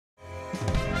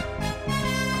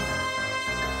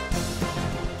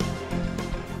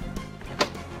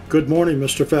Good morning,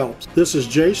 Mr. Phelps. This is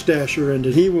Jace Dasher, and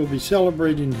he will be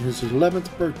celebrating his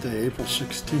 11th birthday, April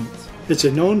 16th. It's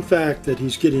a known fact that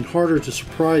he's getting harder to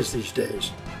surprise these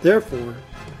days. Therefore,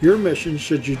 your mission,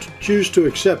 should you choose to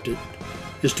accept it,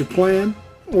 is to plan,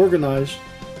 organize,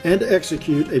 and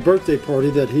execute a birthday party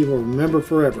that he will remember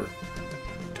forever.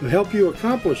 To help you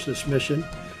accomplish this mission,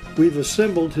 we've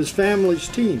assembled his family's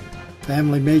team.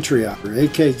 Family matriarch,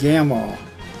 A.K. Gamma,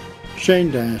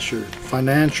 Shane Dasher,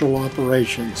 Financial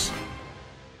Operations,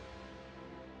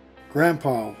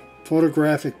 Grandpa,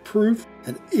 Photographic Proof,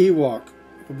 and Ewok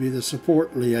will be the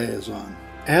support liaison.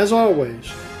 As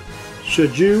always,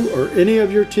 should you or any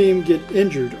of your team get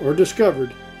injured or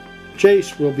discovered,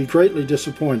 Jace will be greatly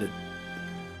disappointed.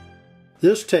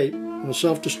 This tape will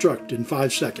self-destruct in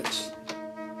 5 seconds.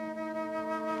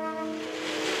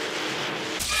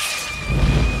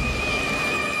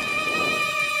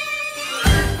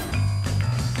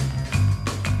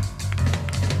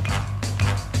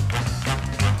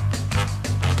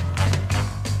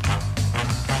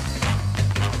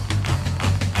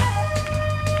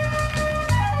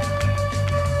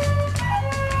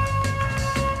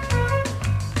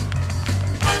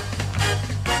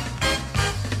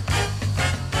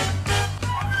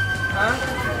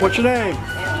 What's your name?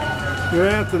 You're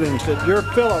Anthony. You're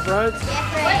Philip, right?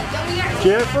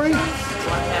 Jeffrey.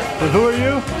 And who are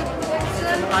you?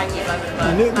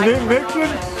 Nixon.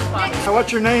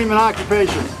 What's your name and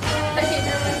occupation? I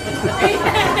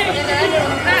do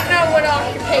not know what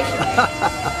occupation.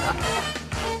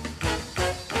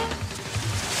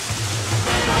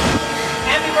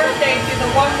 Happy birthday to the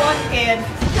 1-1 kid.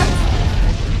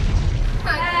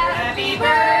 Happy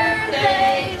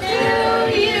birthday to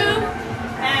you.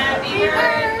 Happy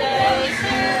birthday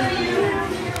to you.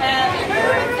 Happy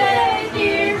birthday,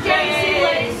 dear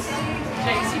Jace.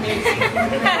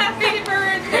 Happy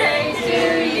birthday to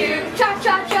you. Cha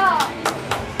cha cha.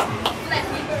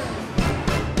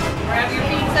 Grab your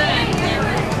pizza and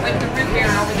with the root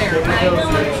beer over there.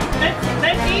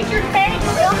 Let's eat your cake.